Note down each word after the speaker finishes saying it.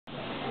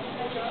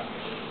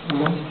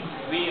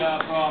We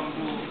are from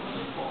group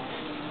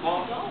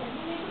 4.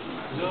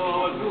 So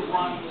our group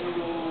wants to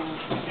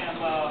present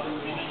about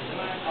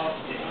management of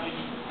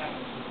technology.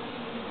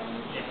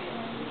 Yes.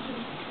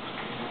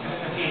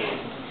 Okay.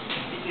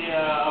 This is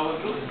our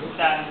group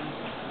dan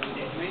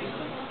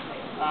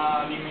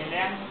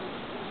LIANG,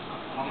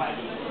 MOHD,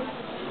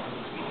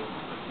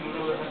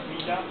 NURUL,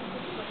 AZNIDA,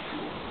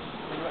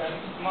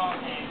 ANISMA,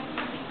 and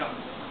AFIKAH.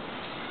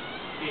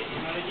 Okay,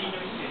 technology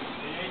innovation.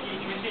 Technology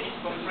innovation is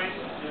comprised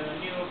the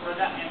new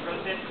product and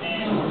process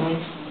and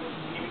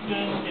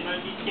significant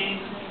technology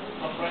change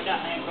of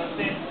product and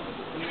process.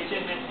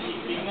 Innovation has been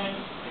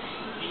implemented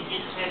in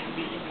it has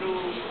been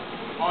improved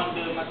on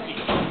the market.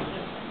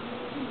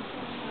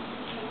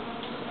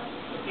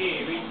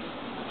 Okay,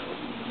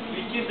 we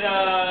choose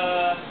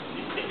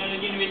this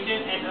technology innovation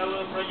as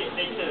our project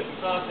title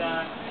because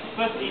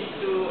first is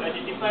to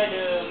identify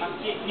the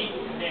market need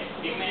that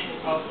demand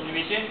of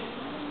innovation,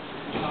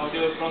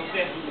 the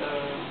process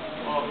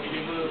of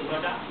deliver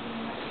product.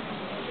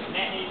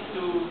 Next is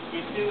to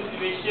pursue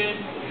innovation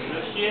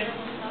solution.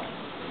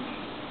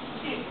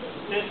 Okay.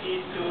 Third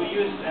is to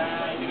use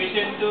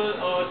innovation tool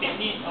or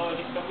technique or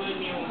discover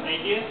new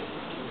idea.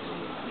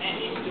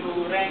 Next is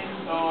to rank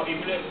or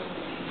evaluate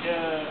the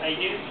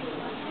idea.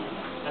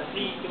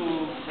 Lastly,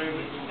 to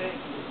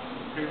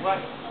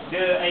provide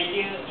the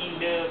idea in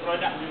the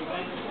product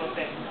development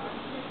process.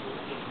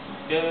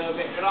 The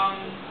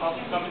background of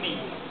company.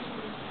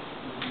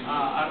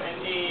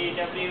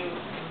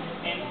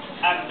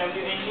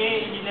 RWNA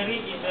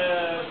engineering is a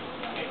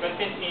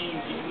content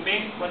in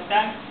MENG,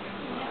 Kuantan,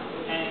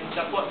 and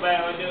support by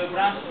other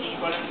branch in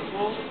Kuala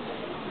Lumpur,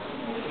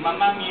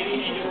 Mama, Miri,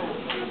 and Johor.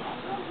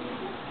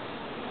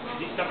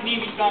 This company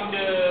become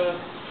the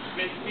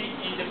specific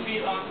in the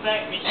field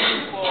on-site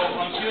machine for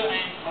onshore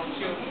and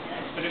offshore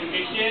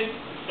verification,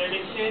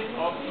 installation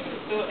of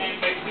infrastructure and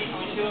piping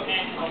onshore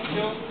and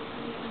offshore,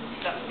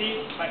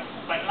 subsea,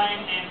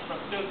 pipeline and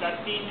structure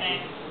cutting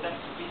and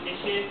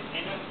certification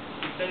and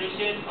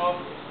installation of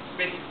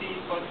specific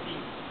quality.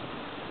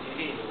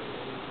 Okay.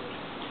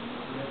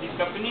 This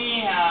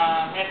company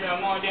has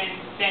more than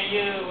 10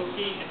 years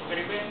working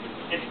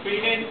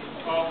experience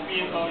of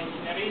field of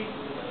engineering.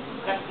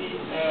 That is,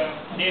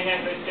 they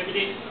have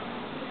established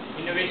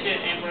innovation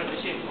and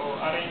production or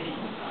R&D.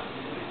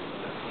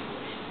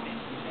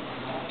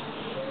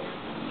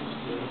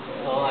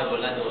 So I would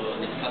like to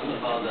discuss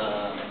about the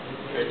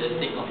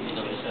characteristic of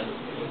innovation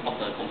of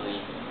the company.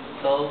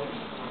 So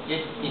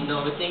it's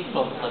innovating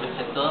from service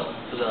sector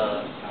to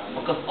the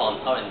focus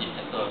on R&D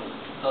sector.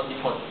 So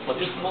it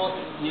produce more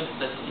new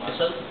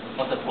specifications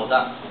of the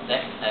product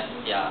that have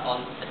their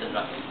own patent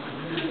right.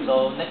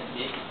 So next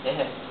is they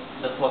have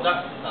the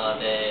product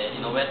they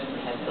innovate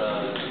has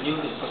a new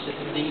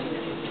processing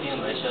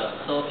measure.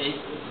 So it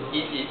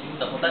is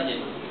the product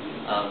is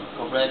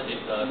collaborate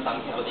with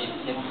some companies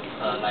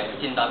like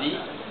Jindavi,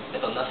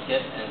 Petronas,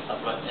 and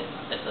Sabra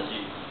SG.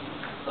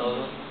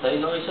 So the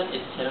innovation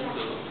is trying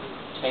to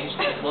change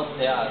because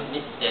they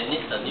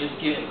need a new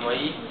skill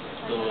employee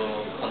to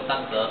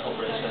conduct the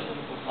operation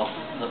of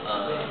the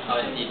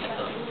R&D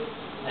sector.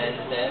 And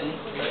then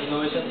the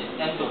innovation is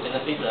aimed to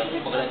benefit the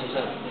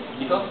organization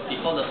because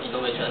before the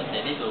innovation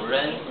they need to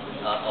rent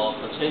or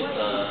purchase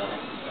the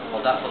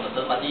product from the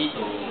third party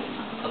to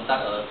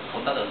conduct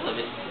a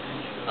service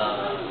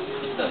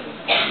system.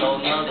 So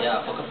now they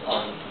are focused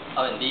on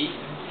R&D.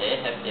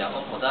 They have their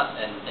own product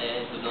and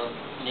they do not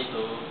need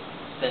to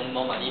spend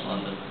more money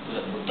on the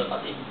third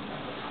party.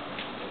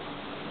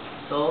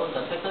 So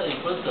the factor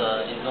influence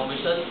the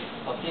innovation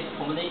of this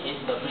company is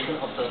the creation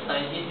of the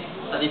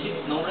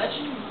scientific knowledge,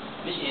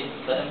 which is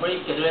the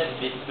employee graduate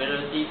with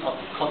variety of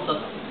courses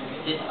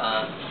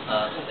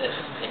such as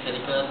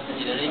mechanical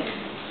engineering,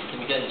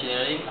 chemical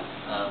engineering,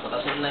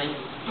 production line,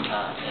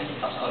 and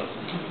such on.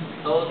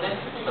 So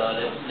next,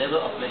 the level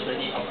of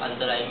maturity of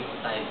underlying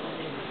science.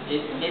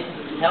 It is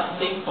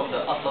helping from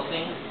the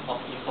outsourcing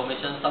of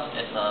information such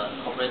as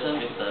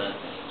cooperation with the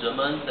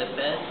German,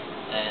 Japan,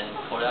 and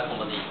Korea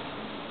company.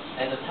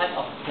 And the type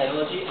of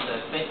technology and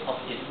the phase of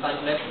its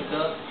science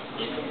sector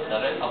is the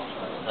rate of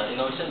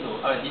innovation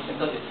to R&D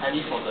sector is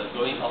highly for the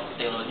growing of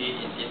technology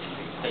in this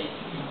phase.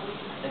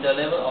 And the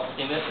level of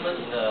investment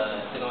in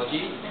the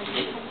technology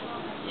is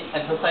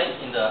emphasized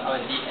in the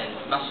R&D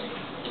and much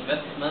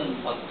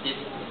investment on this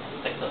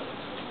sector.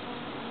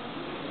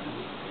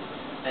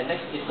 And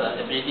next is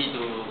the ability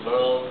to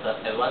borrow the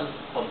advance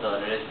from the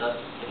related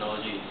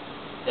technology.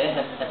 They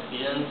have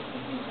experience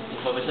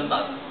information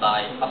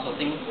by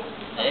outsourcing.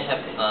 They have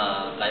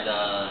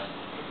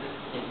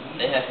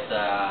they have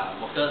the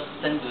workers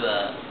sent to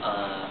the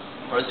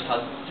foreign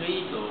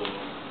country to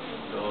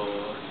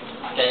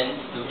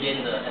gain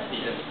the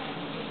experience.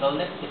 So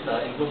next is the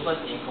improvement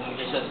in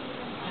communication.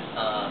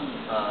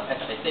 As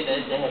I said,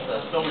 they have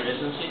a strong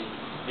relationship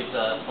with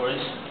the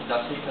foreign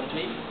industry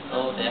country,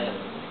 so they have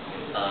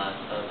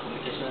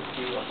communication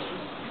skill also.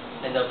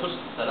 And the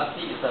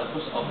lastly is the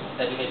push of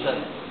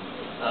education,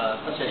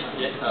 such as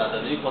the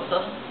new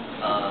courses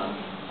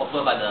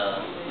offered by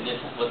the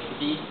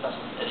university, such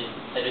as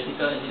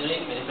electrical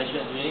engineering,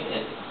 manufacturing engineering,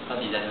 and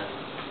designer.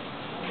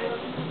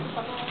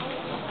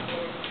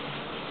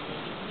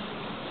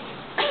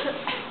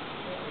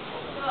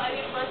 So I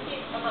will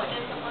proceed about the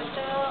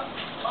supporter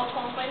or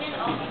component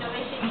of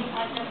innovation in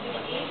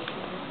RWA.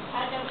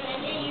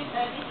 RWA use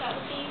a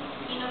disruptive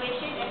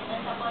innovation as a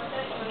supporter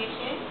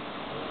innovation.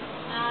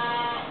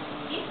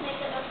 This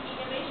method of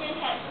innovation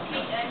helps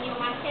create a new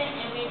market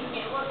and value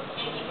network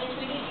and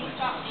eventually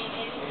disrupt an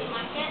existing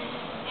market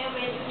and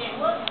value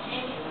network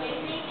and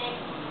displacing an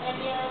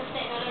earlier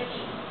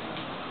technology.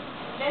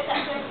 The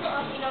successor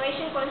of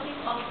innovation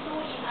consists of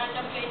two in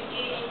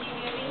RWA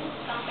engineering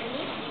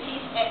company, which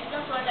is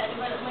excellent product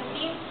development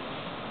team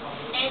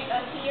and a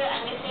clear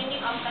understanding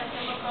of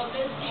customer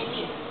problems and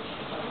needs.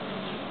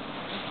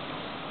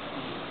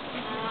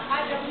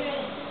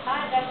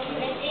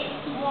 RWA is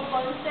more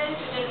concerned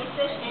to the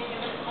research and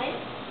development.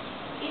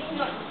 It's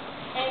not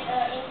an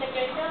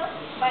integrator,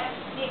 but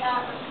they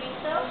are a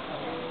creator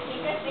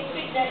because they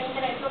create the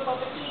intellectual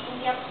property in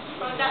their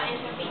product and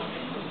service.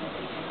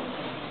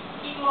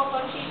 It more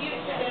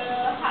contribute to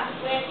the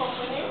hardware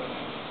components.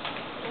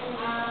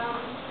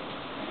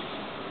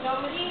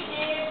 Normally,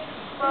 they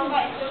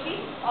provide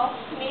service of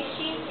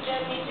machine to the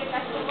major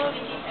customer,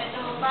 which is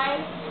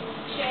automobile,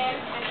 Shell,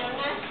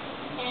 McDonald's,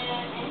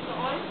 and so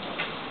on.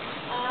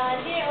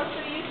 They also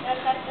use a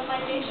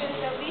customization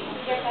service to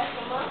their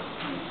customer.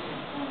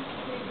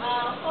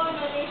 For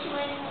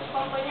knowledgement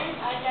component,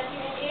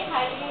 RWA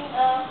hiring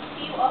a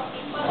few of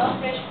people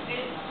of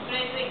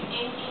graduate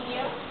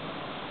engineer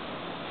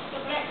to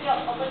grab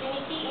job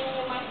opportunity in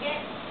the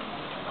market.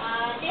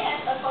 They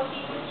have a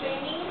continuous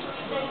training to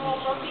return more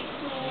profit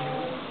to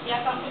their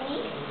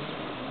company.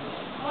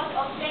 Most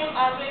of them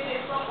are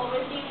graduate from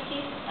overseas, which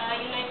is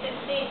United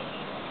States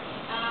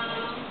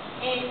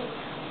and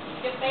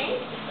Japan.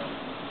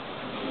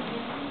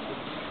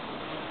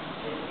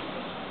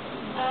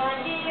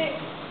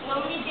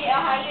 Normally they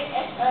are hired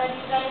as a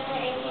designer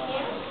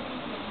engineer,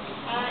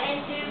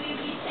 and they will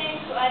be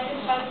sent to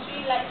other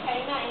countries like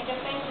China and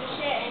Japan to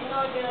share and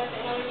know the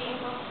technology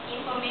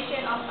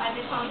information of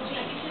other countries.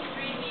 This is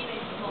really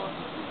useful.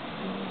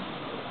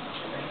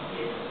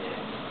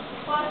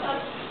 For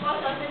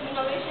social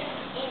innovation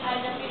in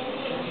RWA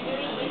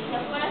engineering is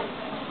the first,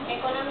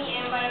 economy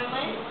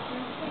environment.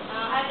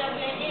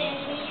 RWA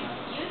engineering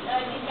use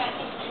a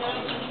disruptive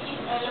technology, which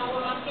is a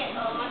lower market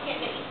or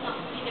market that is not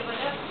fully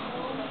developed.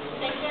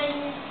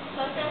 Second,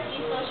 social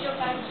is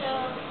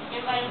socio-cultural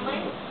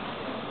environment,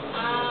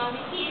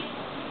 which is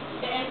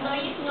the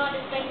employees know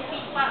the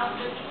specific part of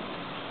the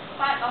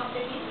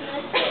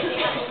business that they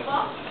are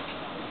involved.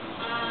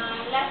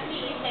 Lastly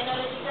is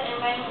technological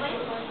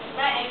environment,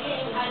 right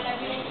again in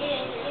RWA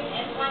engineering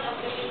as one of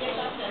the major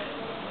sources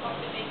of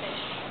the patent.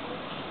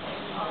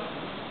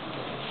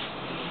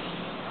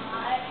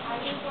 I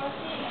will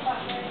proceed about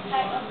the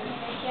type of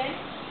innovation.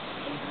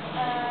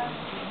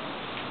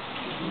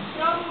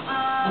 From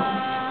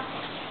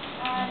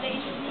the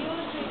interview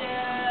to the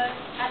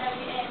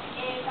RWA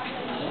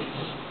company,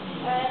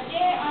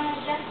 there are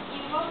just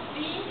involved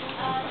three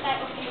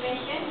type of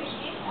innovation, which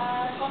is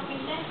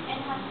competence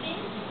enhancing,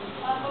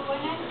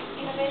 component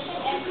innovation,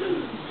 and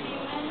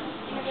implement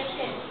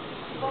innovation.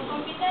 For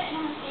competence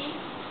enhancing,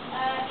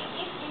 it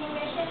is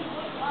innovation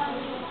based on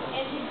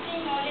existing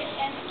knowledge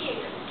and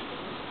skills.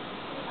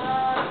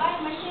 Buy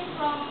machine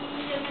from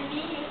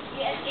Germany,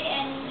 USA,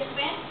 and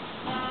Japan.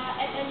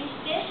 At early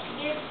stage,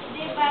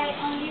 they buy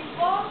only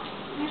 4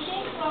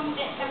 machines from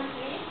that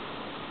country.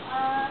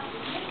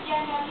 Use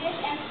their knowledge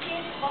and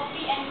skills,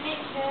 copy and make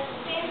the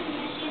same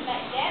machine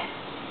like that.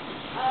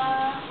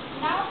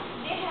 Now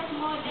they have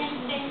more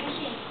than 10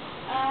 machines.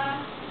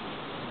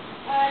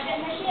 That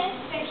machine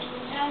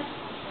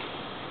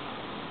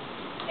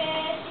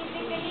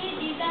specifically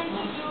designed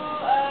to do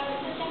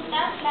certain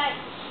tasks like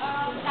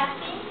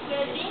cutting,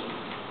 welding,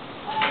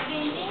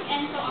 grinding,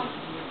 and so on.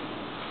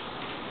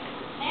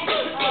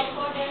 Next,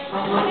 for the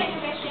component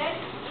innovation,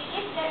 it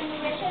is the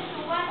innovation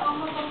to one or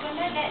more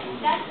component that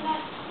does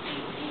not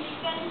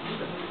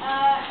significantly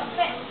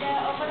affect the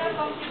overall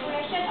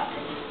configuration of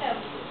the system.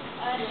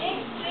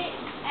 They create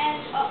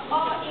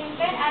or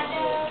invent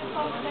other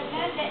components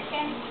that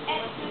can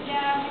add to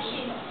the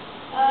machine.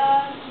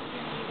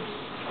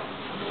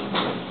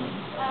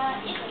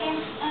 It can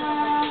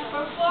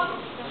perform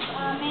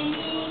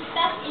many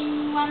tasks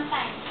in one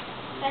time,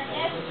 such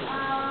as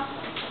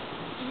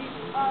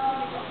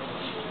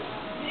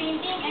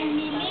grinding and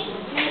milling,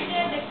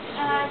 measure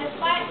the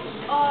parts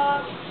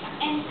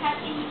and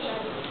cutting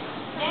it.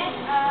 Then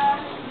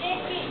they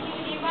create new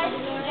device to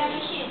their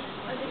machine.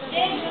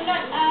 They do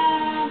not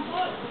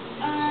put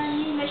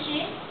new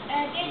machine.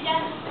 They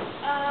just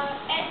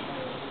add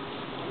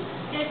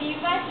the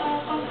device or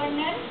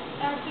component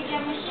to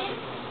their machine,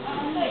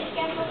 so it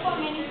can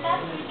perform many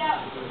tasks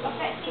without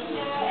affecting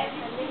the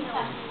existing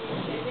tasks.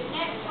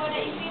 Next, for the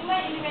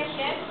implement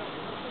innovation,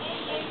 it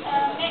is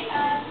make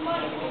a small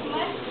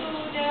improvement to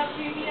the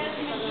previous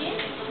machine,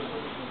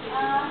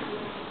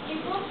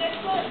 improve the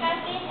code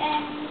cutting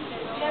and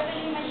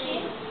leveling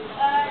machine.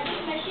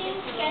 This machine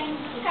can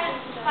cut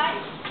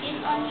pipes in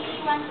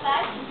only one time.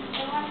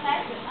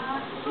 site.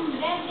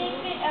 Then they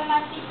create a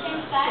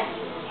multi-chain site.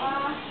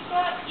 So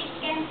it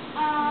can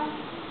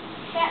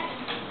set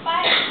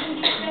pipe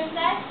in different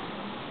size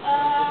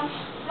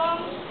from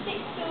 6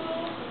 to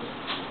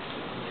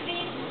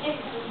 3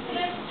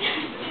 meter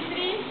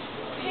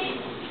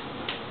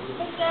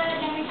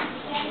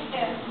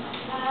diameter.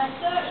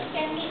 So it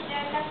can meet the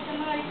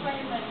customer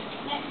requirement.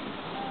 Next.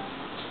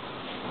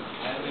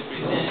 I will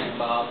present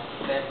about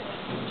step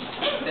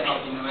of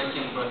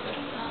innovation process.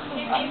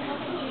 Can you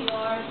conclude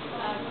your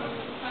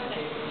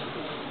project?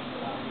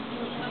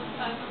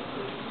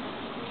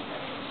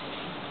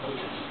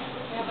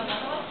 We have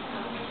another one?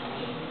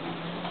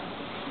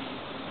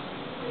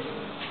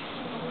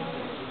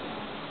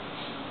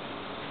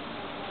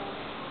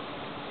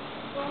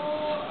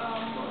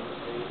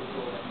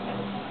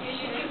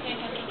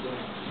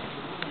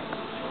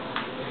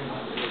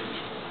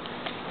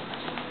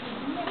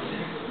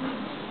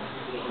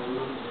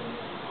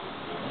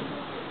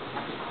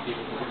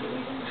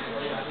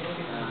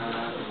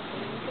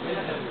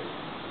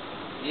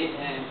 It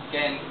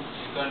can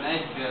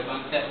recognize the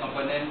concept,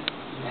 component,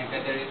 and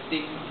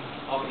characteristics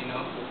of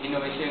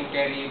innovation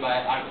carried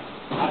by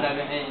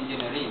RWA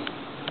engineering,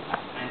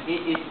 and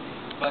it is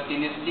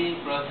continuously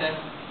processed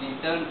in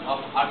terms of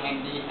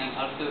R&D and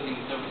also in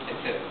service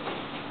sector.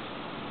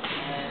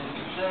 And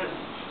third,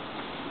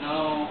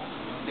 now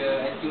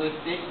the actual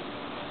stage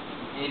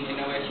in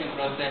innovation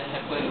process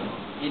happens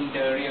in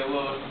the real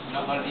world,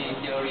 not only in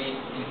theory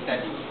in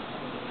study.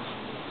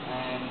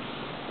 And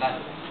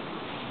last,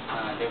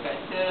 the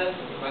factors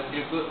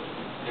contribute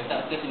the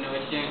success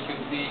innovation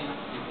should be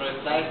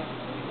precise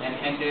and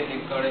handled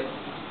in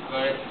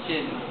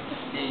correction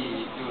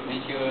to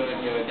ensure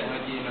the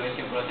technology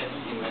innovation process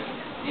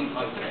in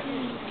on track.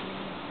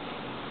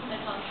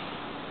 That's all.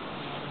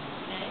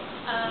 Okay.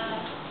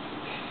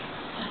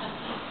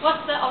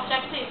 What's the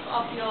objective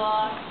of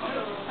your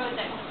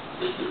project?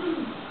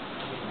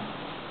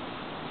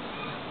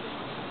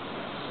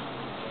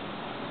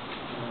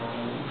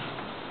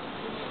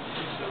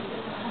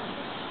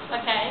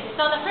 Okay,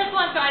 so the first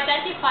one to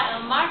identify a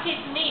market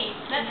need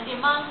that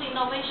demands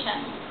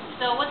innovation.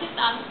 So what is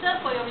the answer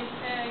for your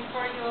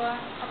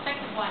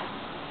objective one?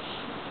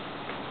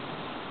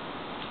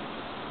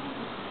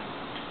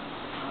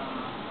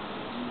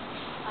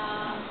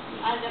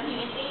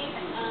 RWA,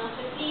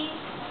 firstly,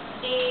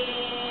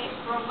 they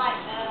provide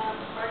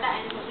product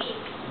and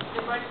service.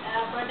 The product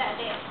that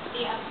they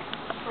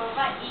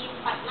provide is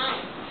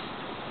pipeline.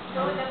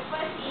 So the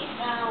first is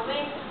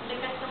when the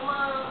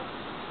customer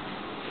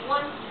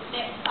wants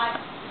that type,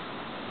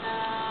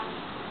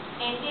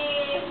 and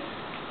they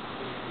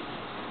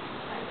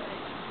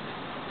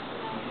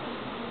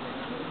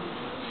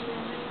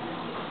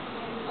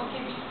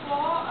okay,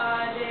 before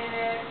they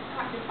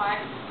cut the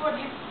pipe, before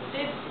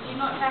they do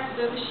not have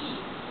the machine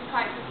to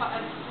cut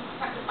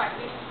the pipe,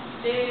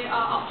 they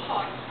are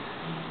outsourced.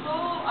 So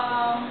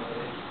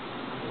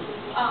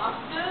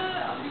after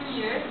a few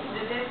years,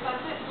 they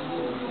started to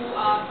do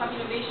some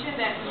innovation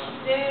that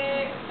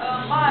they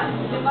buy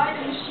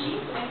the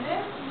machine and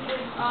then they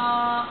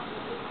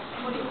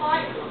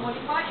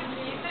modify and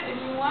created a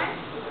new one,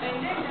 and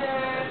then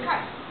they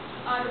cut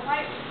the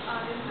pipe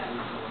themselves.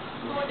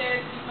 So they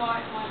did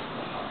not want.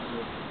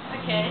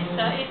 Okay,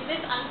 so is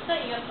this answer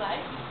in your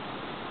slide?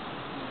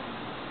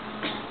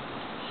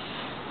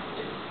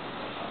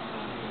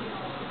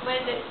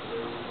 Where did?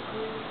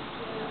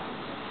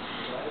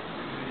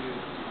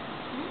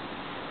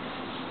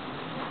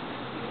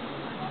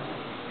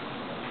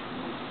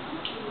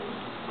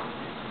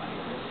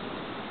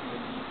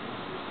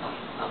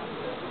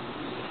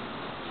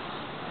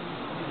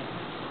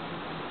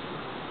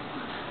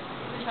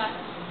 Which one?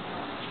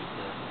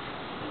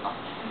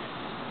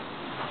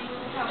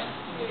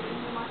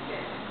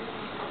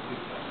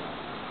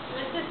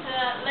 This is,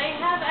 they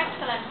have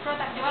excellent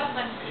product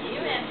development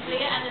team and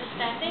clear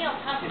understanding of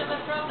customer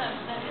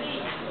problems and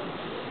needs.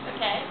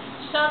 Okay,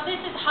 so this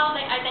is how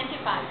they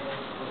identify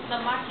the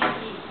market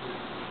needs.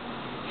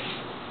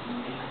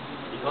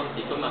 Because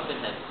different market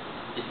has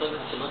different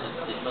customers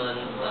have different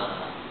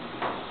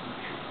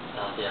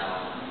their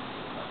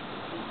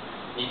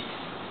needs,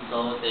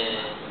 so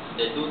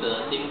they do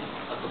the thing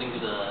according to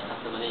the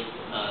customer needs.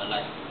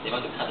 Like they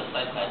want to cut the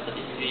size by 33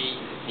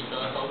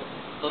 meters,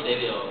 so they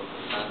will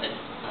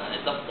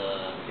adopt the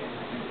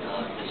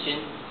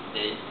machine,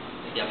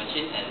 their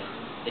machine, and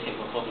they can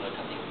perform the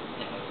cutting.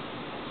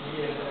 Is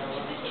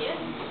it here?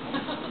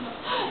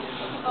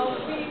 Oh,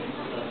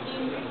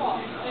 in report.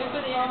 You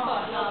put in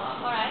report.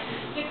 Oh, alright.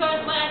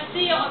 Because when I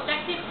see your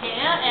objectives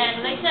here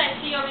and later I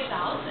see your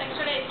results,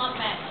 actually it's not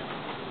matched.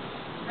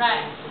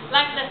 Right.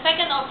 Like the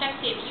second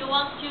objective, you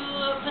want to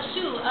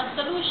pursue a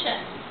solution.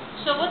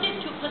 So what is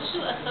to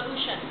pursue a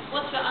solution?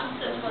 What's your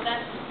answer for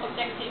that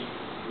objective?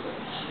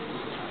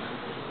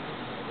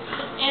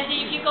 And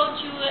if you go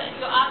to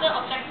your other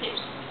objectives,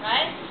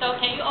 right? So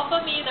can you offer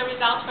me the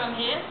results from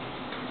here?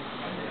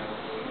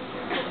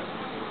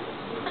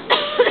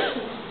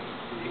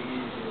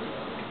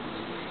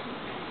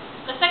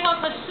 The second one,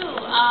 pursue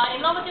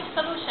innovative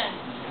solution.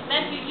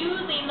 Then you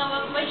use the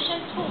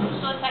innovation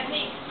tools so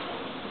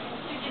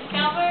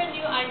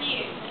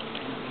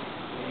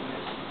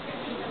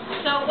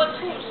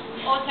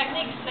or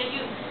techniques they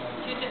use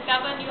to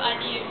discover new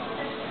ideas.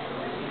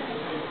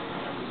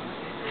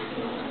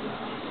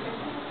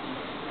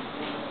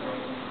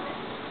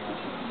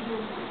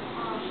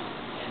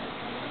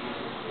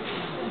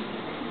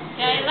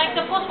 Okay, like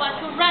the first one,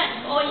 to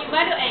rank or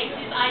evaluate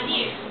these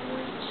ideas.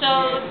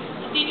 So,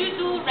 did you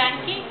do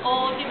ranking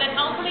or did the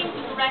company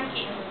do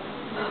ranking?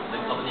 The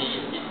company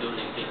is do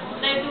ranking.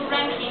 They do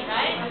ranking,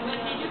 right?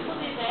 But did you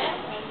put it there?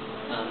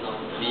 No,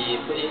 we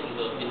put it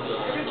into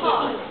a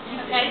Report.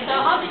 Okay, so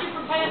how did you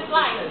prepare a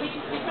slide which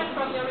is different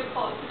from your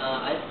report?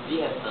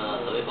 We have the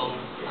survey form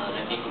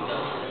ranking in the.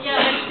 Yeah,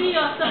 I see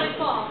your survey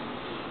form.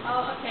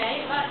 Oh,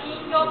 okay. But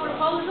in your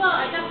proposal,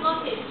 I just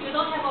noticed you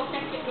don't have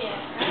objective here,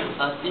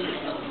 right? This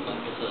is not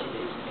proposal.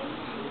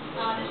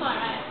 This one,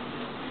 right?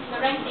 The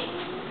ranking.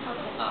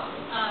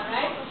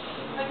 Right.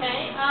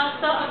 Okay.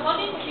 So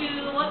according to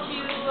what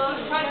you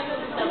tried to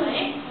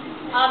survey,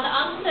 the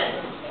answers,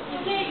 you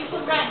see you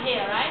put rank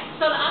here, right?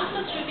 So the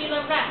answer should be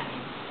the rank.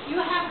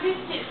 You have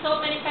listed so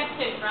many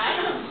factors,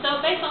 right?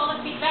 So based on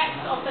the feedback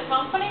of the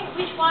company,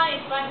 which one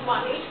is rank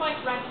 1, which one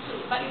is rank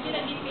 2, but you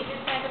didn't give me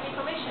this kind of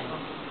information,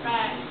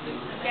 right?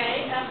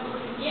 Okay.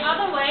 The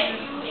other way,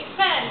 you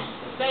expand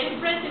the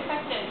influencing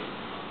factors.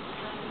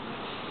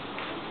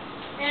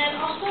 And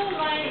also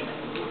like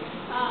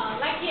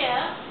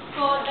here,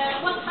 for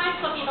the what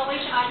types of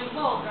innovation are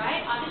involved,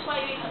 right? This is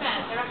why you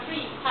expand. There are 3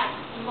 types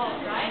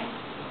involved, right?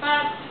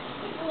 But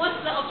what's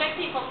the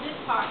objective of this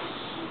part?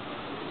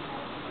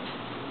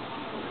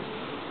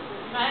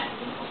 Right?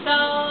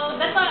 So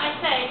that's why I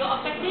say your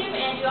objective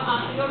and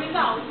your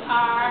results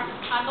are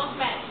not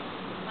met.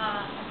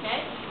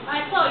 Okay?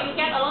 So you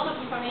get a lot of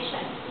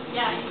information,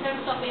 in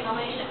terms of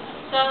innovation.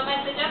 So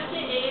my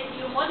suggestion is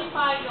you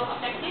modify your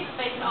objective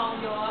based on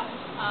your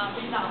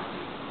results.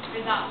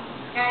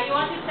 Okay, you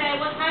want to say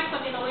what types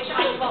of innovation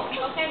are involved.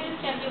 Okay, this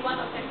can be one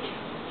objective.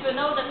 To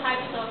know the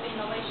types of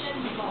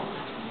innovation involved.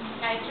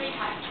 Okay, 3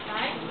 types,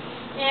 right?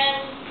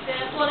 And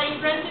for the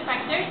influencing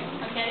factors,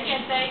 okay, you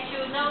can say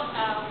to know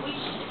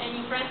which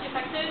influencing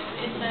factors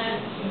is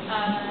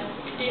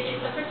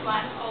the first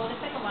one or the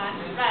second one,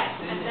 right?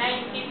 And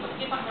then you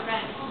give up the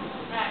rank.